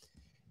there?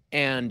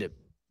 And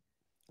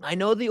I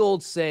know the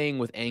old saying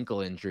with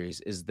ankle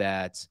injuries is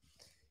that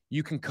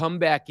you can come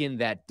back in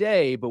that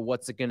day, but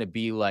what's it going to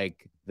be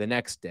like the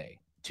next day,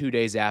 2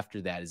 days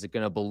after that? Is it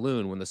going to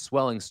balloon when the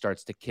swelling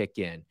starts to kick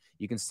in?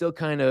 You can still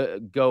kind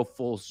of go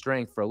full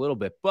strength for a little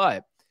bit.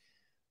 But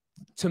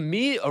to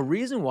me, a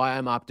reason why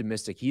I'm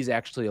optimistic, he's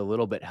actually a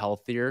little bit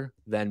healthier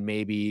than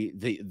maybe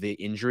the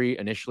injury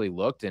initially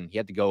looked, and he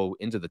had to go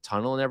into the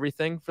tunnel and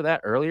everything for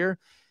that earlier.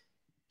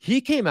 He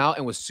came out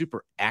and was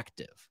super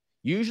active.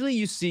 Usually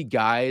you see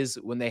guys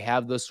when they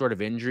have those sort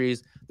of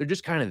injuries, they're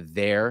just kind of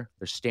there.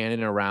 They're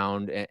standing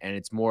around, and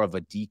it's more of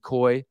a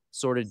decoy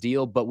sort of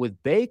deal. But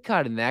with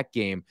Bacot in that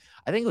game,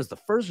 I think it was the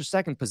first or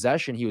second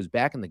possession he was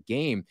back in the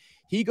game.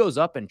 He goes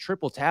up and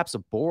triple taps a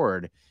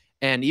board.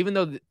 And even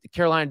though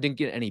Carolina didn't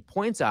get any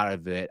points out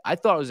of it, I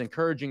thought it was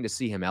encouraging to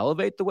see him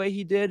elevate the way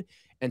he did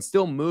and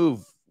still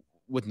move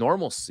with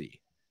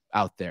normalcy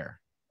out there.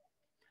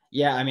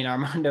 Yeah, I mean,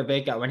 Armando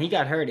Bacot, when he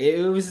got hurt,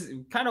 it was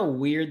kind of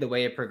weird the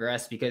way it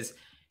progressed because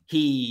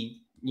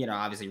he,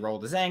 obviously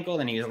rolled his ankle,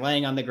 then he was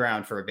laying on the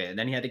ground for a bit.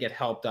 Then he had to get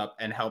helped up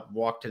and help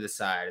walk to the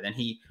side. Then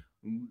he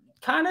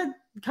kind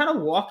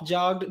of walk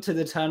jogged to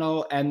the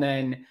tunnel, and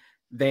then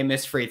they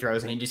missed free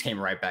throws, and he just came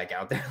right back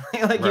out there.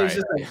 He was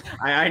just like,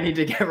 I need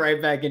to get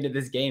right back into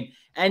this game.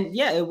 And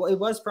yeah, it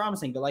was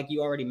promising, but like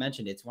you already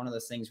mentioned, it's one of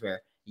those things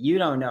where you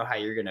don't know how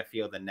you're going to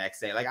feel the next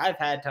day. Like I've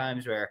had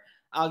times where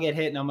I'll get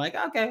hit and I'm like,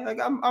 okay, like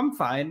I'm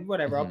fine,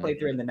 whatever. I'll play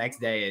through it. And the next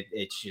day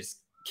it's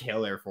just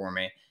killer for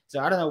me. So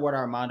I don't know what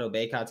Armando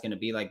Bacot's going to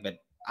be like, but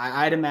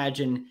I'd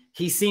imagine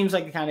he seems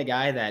like the kind of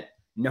guy that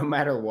no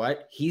matter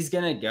what, he's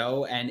going to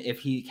go. And if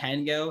he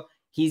can go,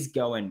 he's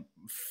going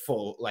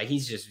full, like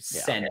he's just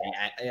sending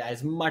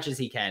as much as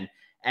he can.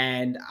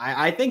 And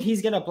I think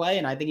he's going to play,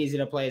 and I think he's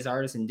going to play his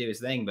hardest and do his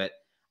thing, but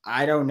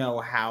I don't know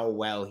how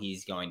well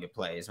he's going to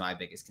play is my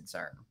biggest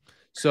concern.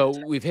 So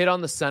we've hit on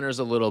the centers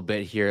a little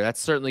bit here. That's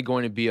certainly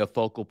going to be a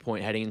focal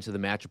point heading into the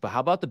matchup. But how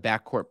about the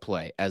backcourt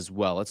play as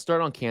well? Let's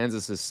start on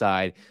Kansas's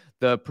side.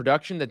 The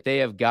production that they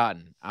have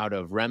gotten out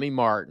of Remy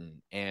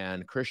Martin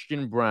and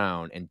Christian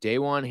Braun and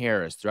Dajuan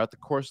Harris throughout the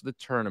course of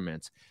the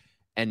tournament.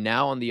 And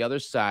now on the other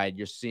side,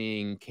 you're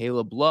seeing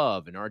Caleb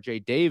Love and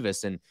RJ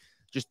Davis, and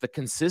just the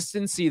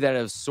consistency that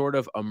has sort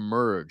of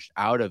emerged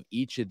out of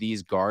each of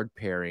these guard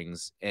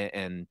pairings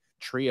and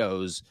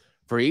trios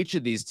for each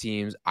of these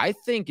teams, I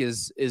think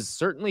is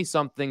certainly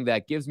something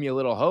that gives me a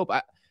little hope.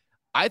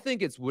 I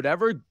think it's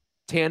whatever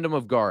tandem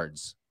of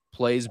guards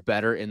plays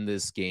better in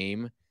this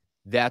game,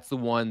 that's the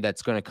one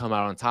that's going to come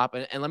out on top.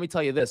 And let me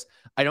tell you this,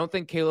 I don't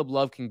think Caleb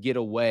Love can get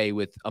away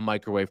with a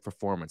microwave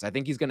performance. I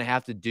think he's going to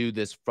have to do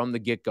this from the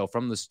get-go,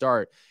 from the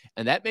start.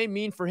 And that may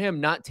mean for him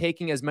not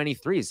taking as many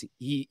threes.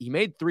 He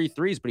made 3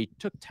 threes, but he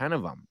took 10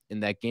 of them in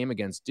that game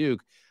against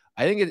Duke.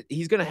 I think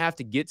he's going to have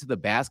to get to the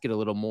basket a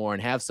little more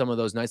and have some of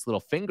those nice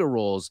little finger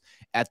rolls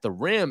at the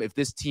rim if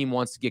this team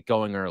wants to get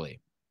going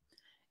early.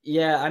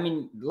 Yeah, I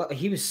mean,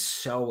 he was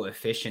so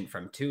efficient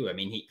from 2. I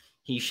mean,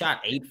 he shot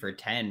 8 for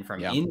 10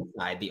 from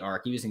inside the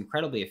arc. He was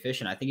incredibly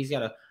efficient. I think he's got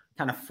to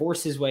kind of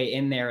force his way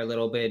in there a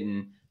little bit,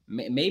 and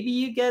maybe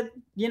you get,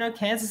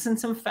 Kansas in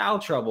some foul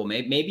trouble.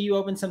 Maybe you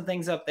open some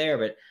things up there,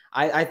 but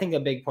I think a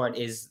big part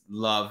is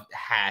Love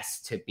has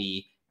to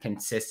be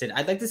consistent.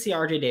 I'd like to see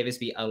RJ Davis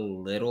be a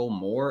little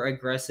more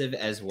aggressive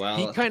as well.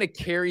 He kind of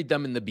carried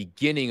them in the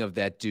beginning of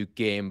that Duke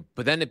game,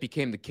 but then it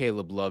became the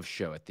Caleb Love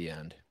show at the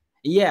end.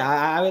 Yeah,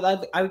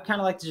 I would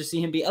kind of like to just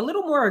see him be a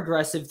little more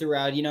aggressive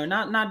throughout,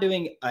 not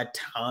doing a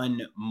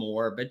ton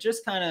more, but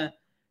just kind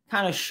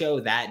of show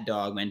that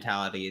dog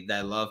mentality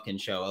that Love can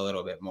show a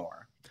little bit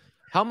more.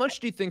 How much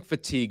do you think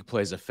fatigue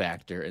plays a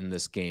factor in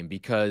this game?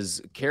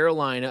 Because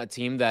Carolina, a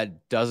team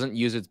that doesn't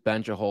use its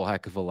bench a whole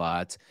heck of a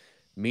lot.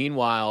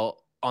 Meanwhile,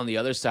 on the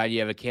other side, you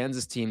have a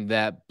Kansas team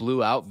that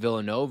blew out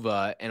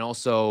Villanova and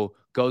also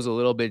goes a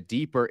little bit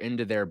deeper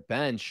into their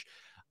bench.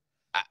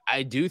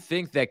 I do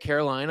think that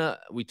Carolina,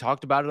 we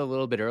talked about it a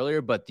little bit earlier,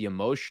 but the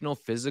emotional,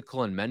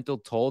 physical, and mental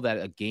toll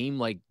that a game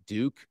like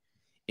Duke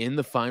in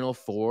the Final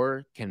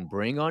Four can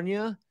bring on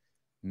you,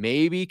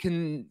 maybe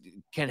can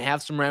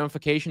have some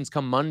ramifications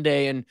come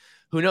Monday. And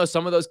who knows,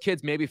 some of those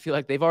kids maybe feel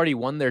like they've already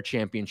won their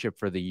championship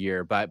for the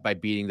year by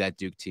beating that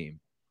Duke team.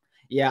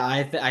 Yeah,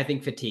 I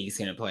think fatigue is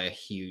going to play a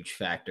huge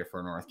factor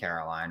for North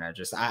Carolina.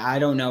 Just I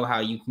don't know how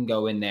you can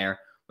go in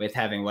there with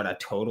having a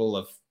total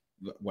of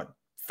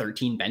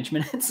 13 bench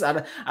minutes.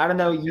 I don't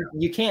know.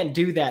 You can't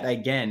do that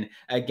again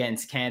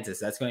against Kansas.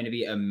 That's going to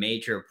be a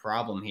major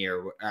problem here,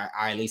 or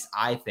at least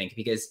I think,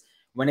 because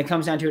when it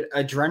comes down to it,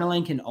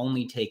 adrenaline can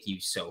only take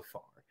you so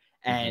far.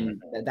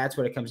 And that's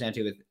what it comes down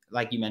to with,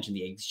 like you mentioned,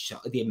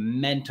 the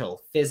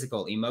mental,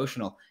 physical,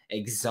 emotional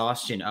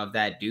exhaustion of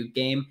that Duke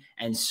game.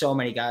 And so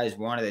many guys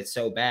wanted it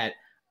so bad.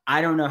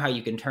 I don't know how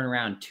you can turn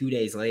around 2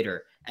 days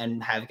later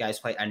and have guys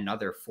play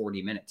another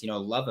 40 minutes.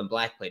 Love and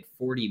Black played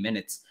 40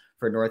 minutes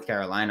for North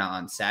Carolina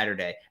on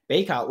Saturday.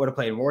 Bacot would have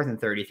played more than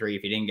 33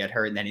 if he didn't get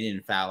hurt and then he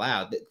didn't foul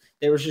out.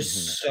 There was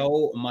just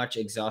so much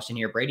exhaustion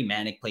here. Brady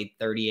Manek played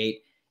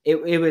 38.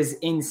 It was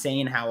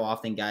insane how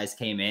often guys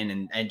came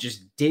in and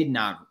just did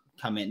not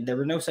come in. There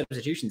were no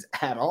substitutions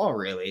at all,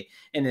 really.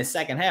 In the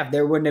second half,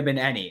 there wouldn't have been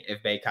any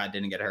if Bacot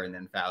didn't get hurt and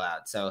then foul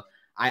out. So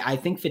I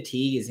think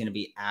fatigue is going to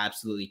be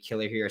absolutely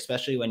killer here,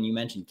 especially when you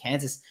mentioned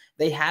Kansas.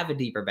 They have a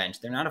deeper bench.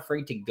 They're not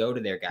afraid to go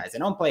to their guys. They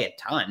don't play a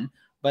ton,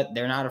 but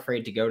they're not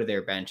afraid to go to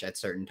their bench at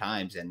certain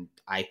times. And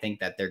I think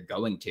that they're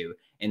going to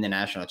in the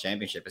national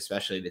championship,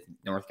 especially with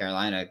North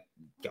Carolina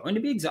going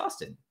to be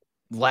exhausted.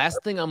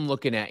 Last thing I'm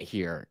looking at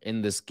here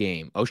in this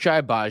game,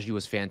 Ochai Agbaji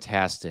was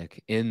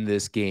fantastic in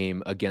this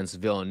game against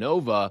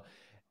Villanova.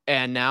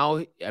 And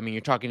now, I mean,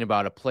 you're talking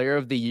about a player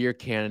of the year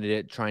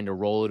candidate trying to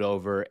roll it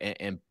over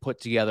and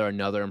put together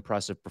another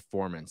impressive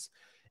performance.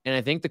 And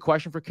I think the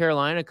question for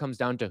Carolina comes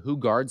down to who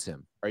guards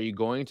him. Are you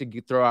going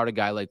to throw out a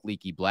guy like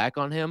Leaky Black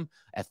on him?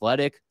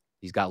 Athletic,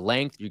 he's got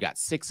length. You got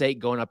 6'8"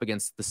 going up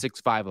against the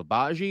 6'5"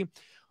 Agbaji.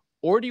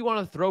 Or do you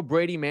want to throw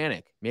Brady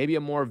Manek, maybe a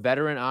more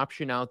veteran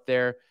option out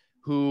there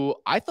who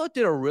I thought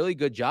did a really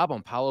good job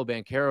on Paolo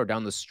Banchero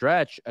down the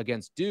stretch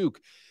against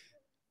Duke?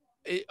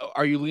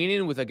 Are you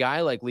leaning with a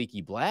guy like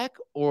Leaky Black,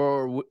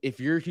 or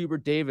if you're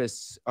Hubert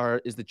Davis,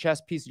 is the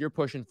chess piece you're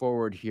pushing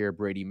forward here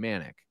Brady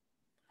Manek?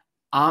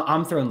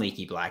 I'm throwing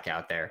Leaky Black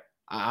out there.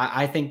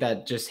 I think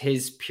that just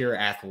his pure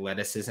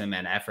athleticism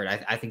and effort,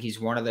 I think he's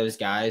one of those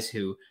guys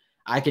who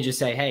I could just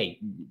say, hey,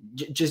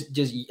 just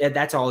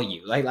that's all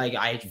you. Like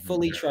I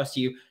fully trust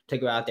you to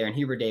go out there. And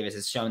Hubert Davis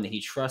has shown that he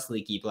trusts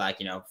Leaky Black.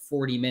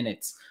 40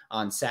 minutes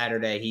on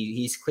Saturday.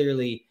 He's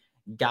clearly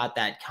got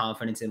that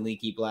confidence in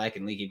Leaky Black,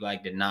 and Leaky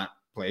Black did not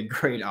play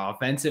great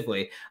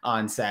offensively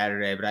on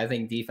Saturday, but I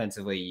think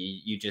defensively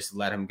you just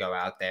let him go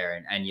out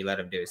there and you let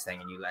him do his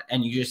thing,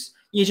 and you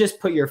just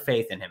put your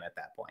faith in him at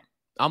that point.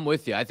 I'm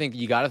with you. I think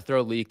you got to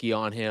throw Leaky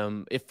on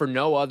him, if for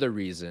no other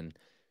reason.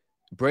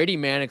 Brady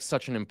Manek's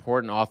such an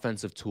important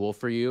offensive tool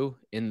for you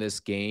in this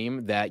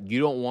game that you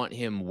don't want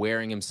him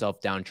wearing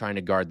himself down trying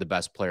to guard the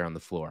best player on the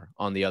floor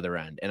on the other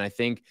end. And I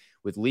think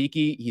with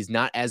Leaky, he's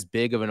not as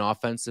big of an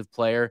offensive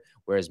player,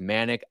 whereas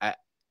Manek,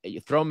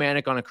 you throw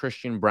Manek on a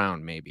Christian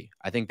Brown, maybe.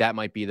 I think that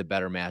might be the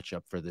better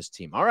matchup for this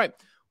team. All right.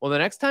 Well, the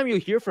next time you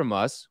hear from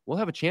us, we'll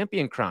have a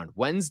champion crowned.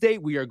 Wednesday,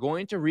 we are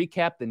going to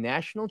recap the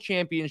national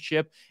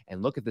championship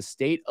and look at the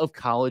state of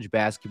college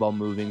basketball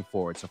moving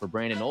forward. So for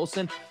Brandon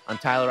Olson, I'm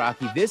Tyler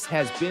Rocky. This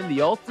has been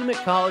the Ultimate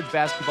College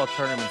Basketball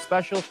Tournament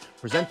Special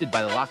presented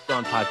by the Locked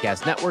On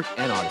Podcast Network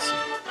and Odyssey.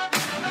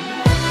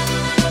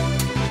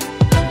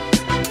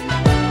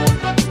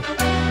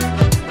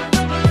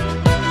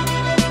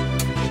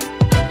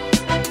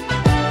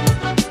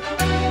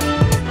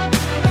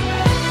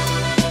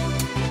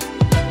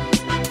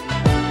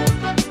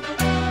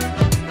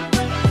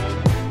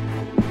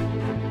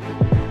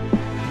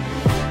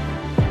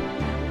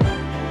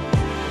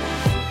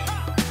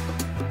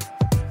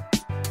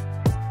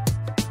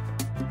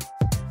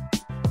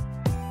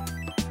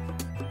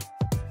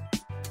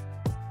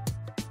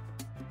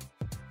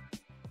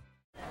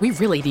 We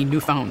really need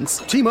new phones.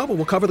 T-Mobile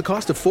will cover the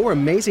cost of 4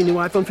 amazing new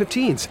iPhone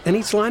 15s, and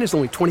each line is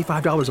only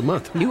 $25 a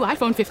month. New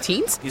iPhone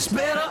 15s? It's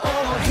better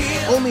over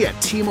here. Only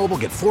at T-Mobile,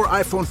 get 4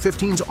 iPhone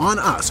 15s on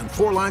us and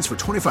 4 lines for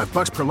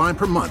 $25 per line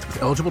per month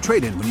with eligible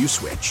trade-in when you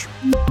switch.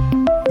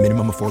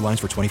 Minimum of 4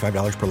 lines for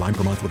 $25 per line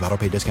per month with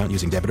autopay discount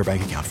using debit or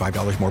bank account.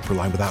 $5 more per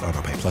line without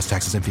autopay, plus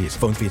taxes and fees.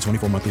 Phone fee at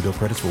 24 monthly bill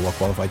credits for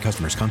well-qualified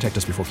customers. Contact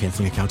us before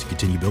canceling account to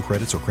continue bill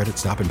credits or credit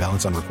stop and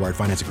balance on required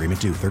finance agreement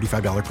due.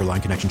 $35 per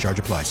line connection charge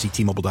applies. See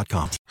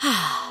T-Mobile.com.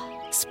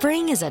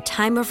 Spring is a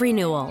time of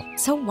renewal,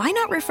 so why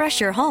not refresh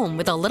your home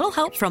with a little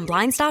help from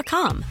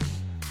Blinds.com?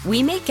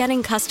 We make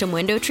getting custom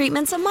window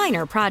treatments a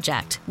minor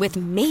project with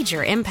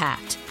major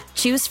impact.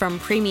 Choose from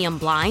premium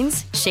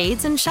blinds,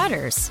 shades, and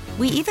shutters.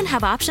 We even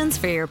have options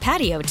for your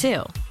patio,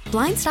 too.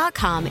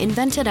 Blinds.com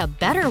invented a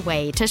better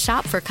way to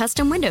shop for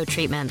custom window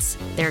treatments.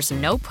 There's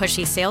no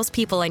pushy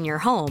salespeople in your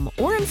home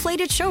or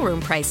inflated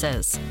showroom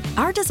prices.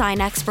 Our design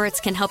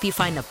experts can help you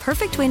find the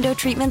perfect window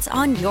treatments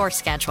on your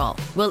schedule.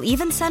 We'll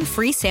even send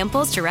free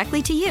samples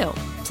directly to you.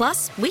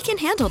 Plus, we can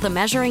handle the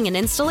measuring and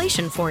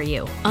installation for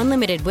you.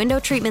 Unlimited window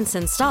treatments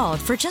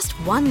installed for just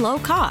one low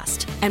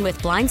cost. And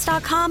with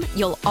Blinds.com,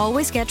 you'll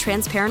always get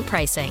transparent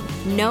pricing.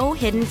 No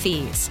hidden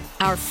fees.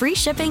 Our free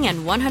shipping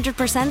and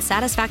 100%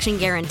 satisfaction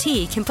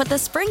guarantee can put the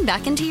spring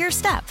back into your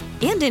step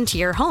and into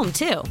your home,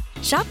 too.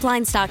 Shop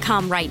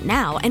Blinds.com right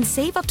now and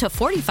save up to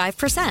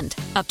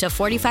 45%. Up to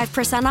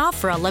 45% off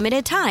for a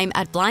limited time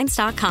at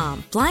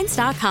Blinds.com.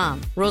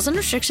 Blinds.com. Rules and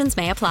restrictions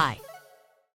may apply.